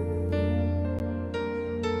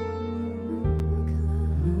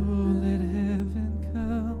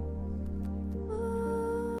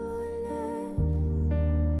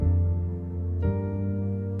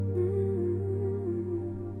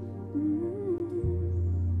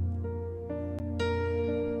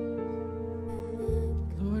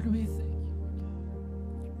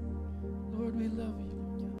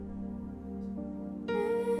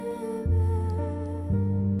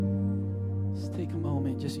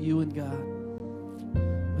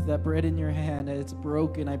 Bread in your hand, and it's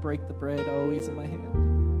broken. I break the bread always in my hand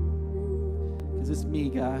because it's me,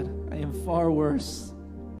 God. I am far worse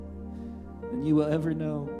than you will ever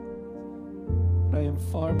know, but I am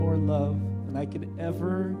far more loved than I could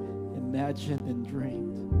ever imagine and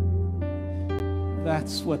dreamed.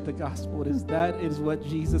 That's what the gospel is. That is what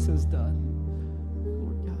Jesus has done.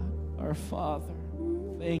 Lord God, our Father,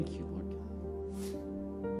 thank you, Lord God.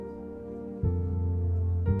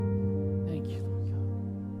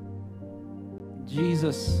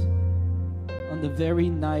 Jesus, on the very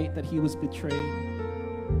night that he was betrayed,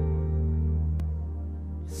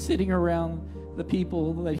 sitting around the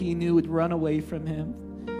people that he knew would run away from him,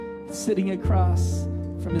 sitting across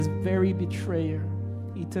from his very betrayer,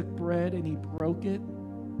 he took bread and he broke it.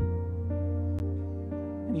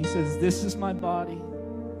 And he says, "This is my body,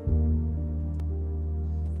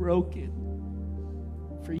 broken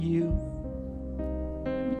for you."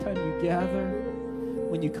 Every time you gather,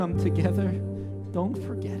 when you come together, don't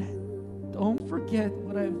forget it. Don't forget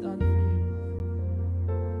what I've done for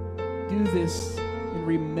you. Do this in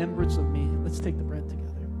remembrance of me. Let's take the bread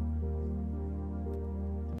together.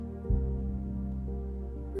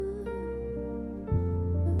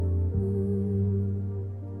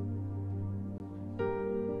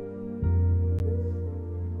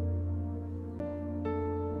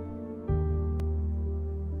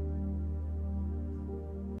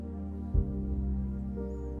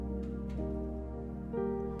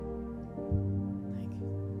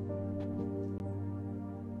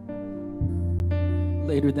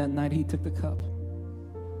 Later that night, he took the cup.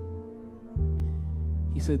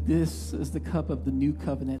 He said, "This is the cup of the new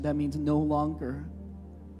covenant." That means no longer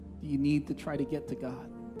do you need to try to get to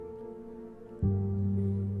God.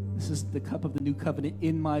 This is the cup of the new covenant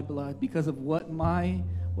in my blood because of what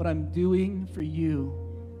I'm doing for you.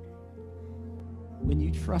 When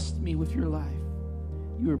you trust me with your life,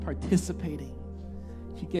 you are participating.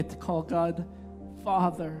 You get to call God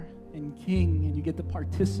Father and King, and you get to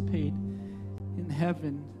participate in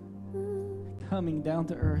heaven, coming down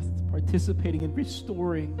to earth, participating in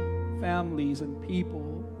restoring families and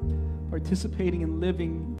people, participating in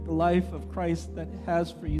living the life of Christ that has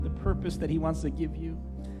for you, the purpose that he wants to give you,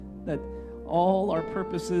 that all our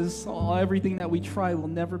purposes, everything that we try will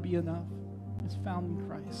never be enough. It's found in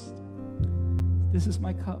Christ. This is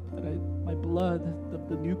my cup, my blood,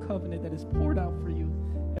 the new covenant that is poured out for you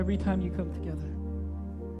every time you come together.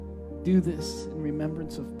 Do this in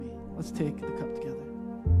remembrance of me. Let's take the cup together.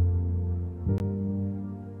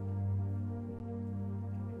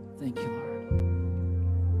 Thank you, Lord.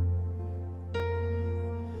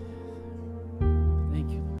 Thank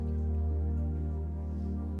you, Lord.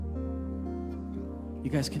 You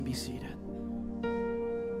guys can be seated.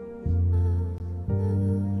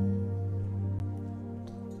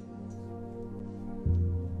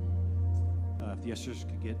 If the ushers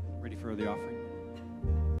could get ready for the offering.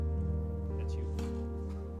 That's you.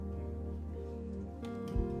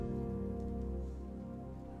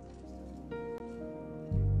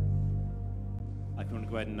 If you want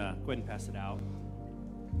to go ahead and pass it out.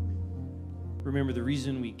 Remember, the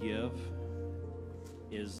reason we give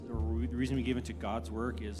is the reason we give into God's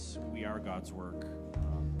work is we are God's work.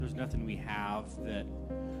 There's nothing we have that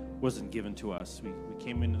wasn't given to us. We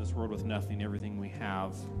came into this world with nothing. Everything we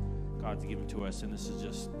have, God's given to us, and this is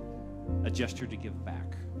just a gesture to give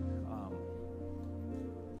back.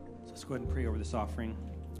 So let's go ahead and pray over this offering.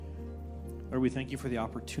 Lord, we thank you for the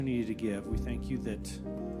opportunity to give. We thank you that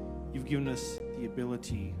you've given us the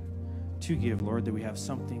ability to give, Lord, that we have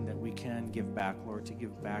something that we can give back, Lord, to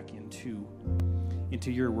give back into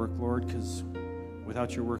your work, Lord, because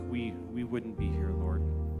without your work, we wouldn't be here, Lord.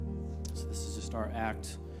 So this is just our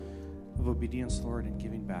act of obedience, Lord, and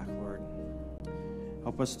giving back, Lord.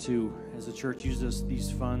 Help us to, as a church, use these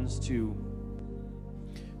funds to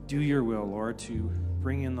do your will, Lord, to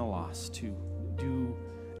bring in the lost, to do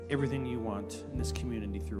everything you want in this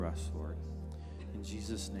community through us, Lord. In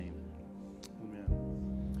Jesus' name, amen.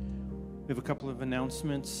 We have a couple of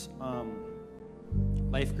announcements.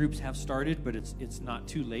 Life groups have started, but it's not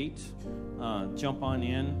too late. Jump on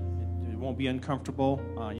in. It won't be uncomfortable.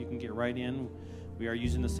 You can get right in. We are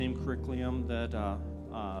using the same curriculum that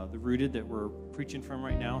the Rooted that we're preaching from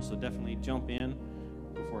right now, so definitely jump in.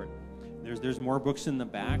 Go for it. There's more books in the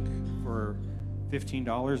back for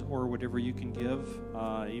 $15 or whatever you can give.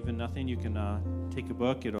 Even nothing, you can take a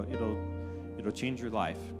book. It'll change your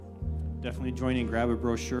life. Definitely join in, grab a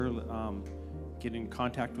brochure, get in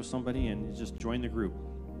contact with somebody, and just join the group.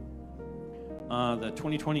 The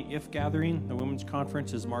 2020 IF Gathering, the Women's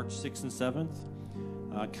Conference, is March 6th and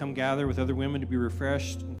 7th. Come gather with other women to be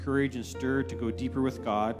refreshed, encouraged, and stirred to go deeper with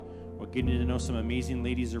God while getting to know some amazing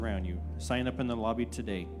ladies around you. Sign up in the lobby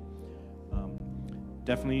today.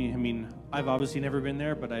 Definitely, I've obviously never been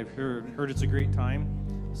there, but I've heard it's a great time.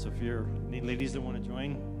 So if you're any ladies that want to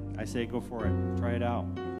join, I say go for it. Try it out.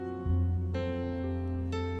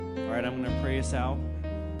 All right, I'm going to pray us out.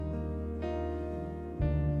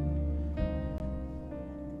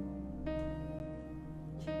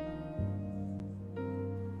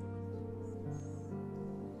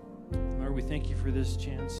 Lord, we thank you for this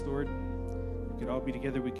chance, Lord. We could all be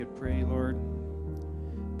together. We could pray, Lord.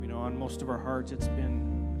 We know on most of our hearts it's been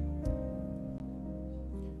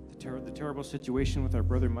the terrible situation with our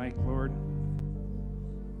brother Mike, Lord.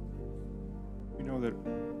 We know that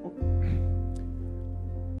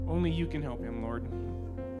only you can help him, Lord.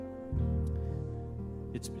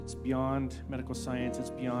 It's beyond medical science. It's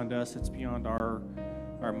beyond us. It's beyond our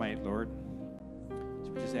might, Lord.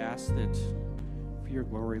 So we just ask that for your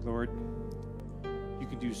glory, Lord, you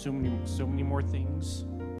can do so many more things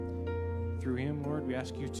through him, Lord. We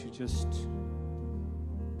ask you to just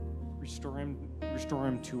restore him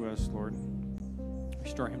to us, Lord.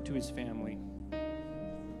 Restore him to his family.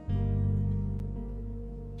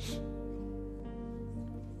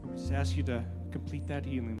 We just ask you to complete that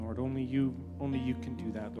healing, Lord. Only you can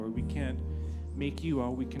do that, Lord. We can't make you.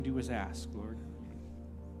 All we can do is ask, Lord.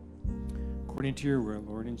 According to your will,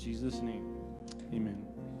 Lord, in Jesus' name, amen.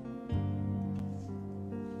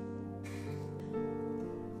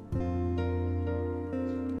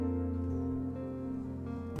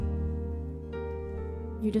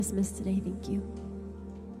 You're dismissed today. Thank you.